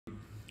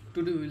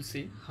Today we will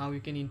see how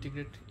you can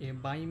integrate a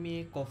buy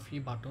me a coffee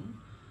button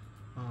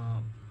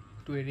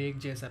to a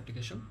ReactJS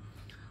application.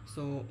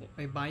 So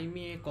a buy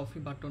me a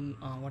coffee button,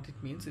 what it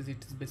means is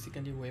it is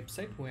basically a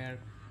website where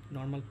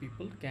normal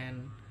people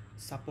can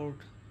support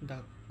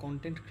the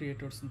content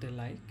creators they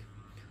like.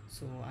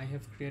 So I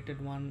have created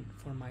one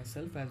for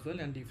myself as well,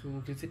 and if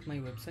you visit my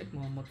website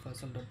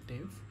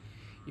mohammadfaisal.dev,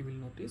 you will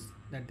notice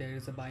that there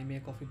is a buy me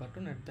a coffee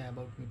button at the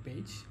about me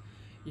page.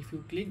 If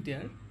you click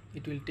there,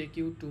 it will take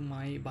you to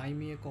my buy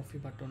me a coffee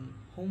button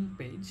home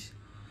page.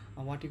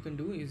 What you can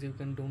do is you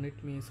can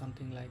donate me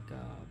something like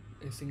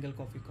a single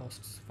coffee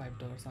costs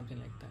 $5, something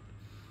like that.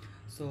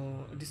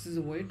 So this is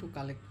a way to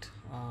collect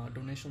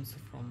donations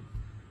from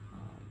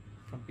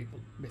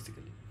people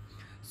basically.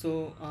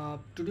 So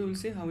today we'll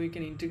see how we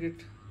can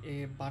integrate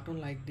a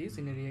button like this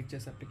in a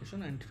ReactJS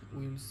application, and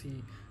we will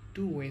see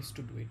two ways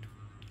to do it.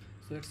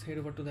 So let's head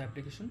over to the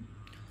application.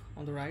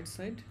 On the right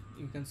side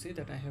you can see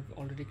that I have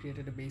already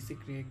created a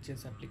basic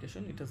ReactJS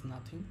application. It has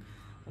nothing.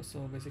 So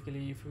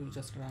basically if you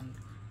just run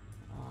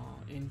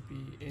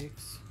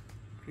npx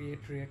create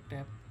react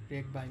app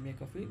react buy me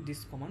coffee,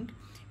 this command,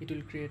 it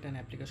will create an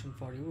application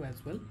for you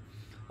as well.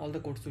 All the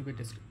codes will be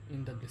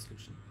in the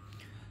description.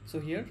 So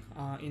here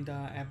in the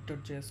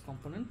app.js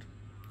component,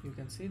 you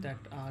can see that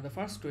the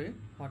first way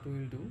what we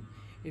will do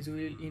is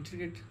we will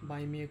integrate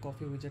buy me a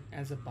coffee widget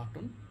as a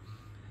button.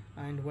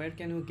 And where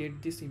can you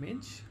get this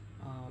image?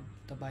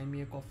 The buy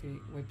me a coffee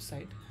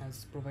website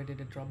has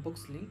provided a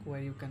Dropbox link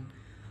where you can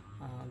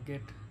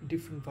get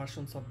different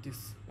versions of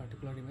this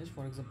particular image.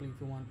 For example,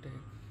 if you want a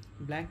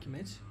black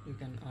image, you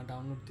can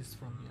download this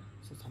from here,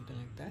 so something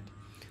like that.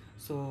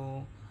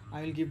 So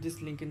I will give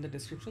this link in the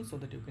description so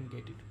that you can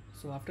get it.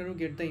 So after you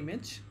get the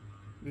image,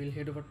 we will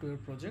head over to your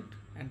project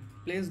and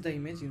place the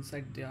image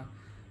inside the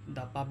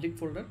public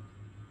folder,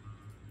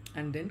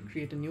 and then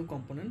create a new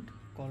component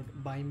called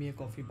buy me a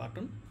coffee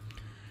button.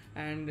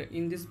 And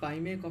in this buy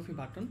me a coffee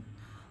button,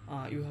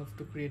 you have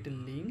to create a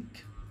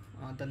link.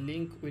 The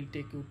link will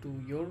take you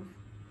to your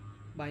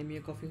buy me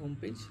a coffee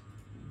homepage,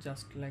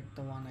 just like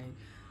the one I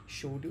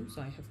showed you.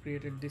 So I have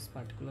created this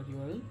particular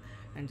URL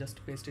and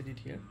just pasted it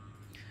here,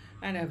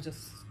 and I have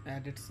just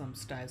added some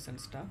styles and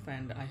stuff,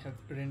 and I have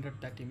rendered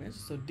that image.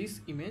 So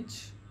this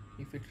image,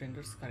 if it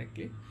renders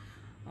correctly,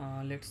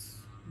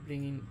 let's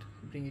bring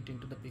it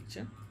into the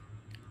picture.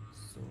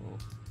 So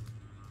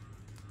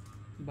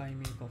buy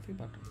me a coffee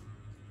button.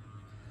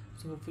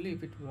 So hopefully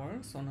if it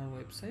works on our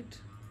website,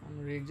 on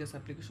ReactJS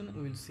application,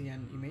 we will see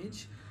an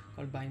image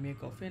called buy me a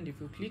coffee, and if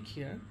you click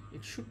here,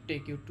 it should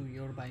take you to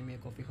your buy me a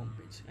coffee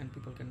homepage and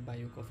people can buy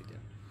you coffee there.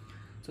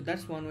 So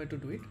that's one way to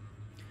do it.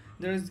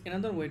 There is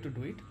another way to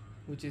do it,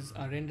 which is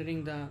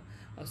rendering the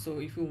so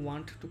if you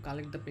want to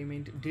collect the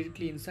payment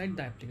directly inside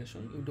the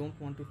application, you don't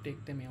want to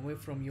take them away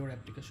from your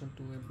application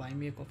to a buy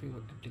me a coffee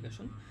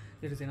application,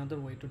 there is another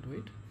way to do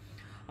it.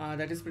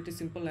 That is pretty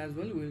simple as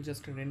well. We will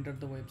just render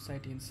the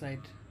website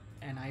inside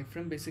an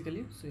iframe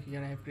basically. So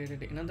here I have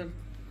created another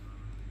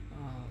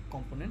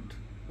component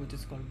which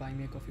is called buy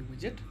me a coffee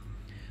widget,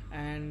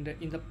 and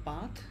in the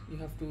path you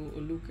have to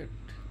look at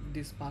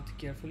this path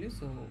carefully.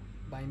 So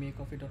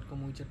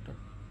buymeacoffee.com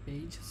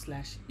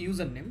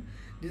widget.page/username,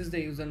 this is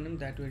the username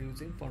that we are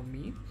using for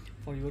me.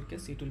 For your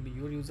case it will be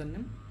your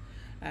username,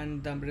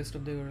 and the rest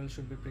of the URL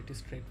should be pretty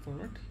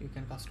straightforward. You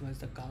can customize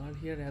the color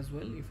here as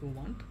well if you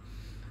want.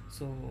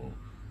 So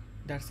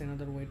that's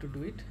another way to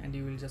do it, and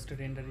you will just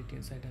render it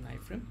inside an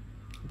iframe.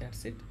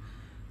 That's it.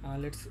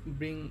 Let's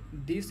bring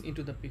this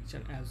into the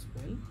picture as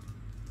well,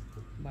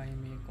 buy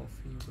me a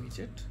coffee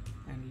widget,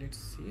 and let's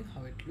see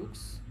how it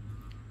looks.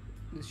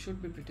 This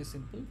should be pretty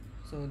simple.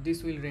 So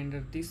this will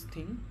render this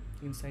thing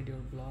inside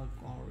your blog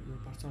or your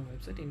personal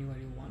website, anywhere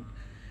you want,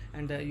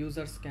 and the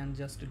users can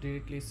just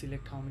directly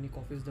select how many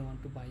coffees they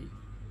want to buy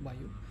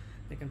you.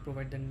 They can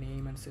provide the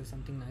name and say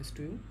something nice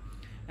to you,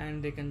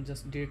 and they can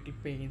just directly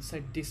pay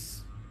inside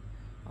this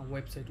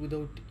website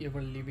without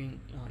ever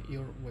leaving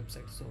your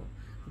website. So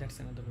that's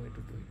another way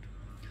to do it.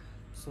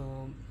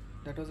 So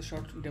that was a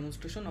short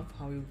demonstration of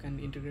how you can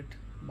integrate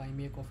buy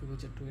me a coffee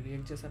widget to a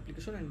ReactJS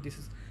application, and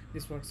this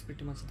works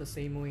pretty much the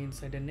same way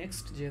inside a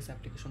Next.js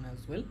application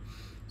as well.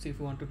 So if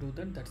you want to do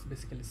that, that's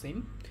basically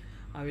same.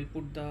 I will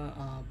put the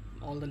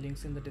all the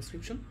links in the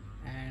description,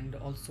 and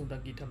also the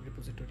GitHub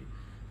repository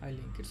I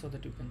link it so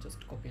that you can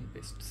just copy and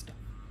paste stuff.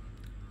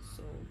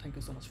 So thank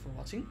you so much for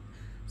watching.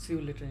 See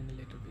you later in a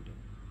later video.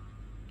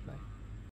 Bye.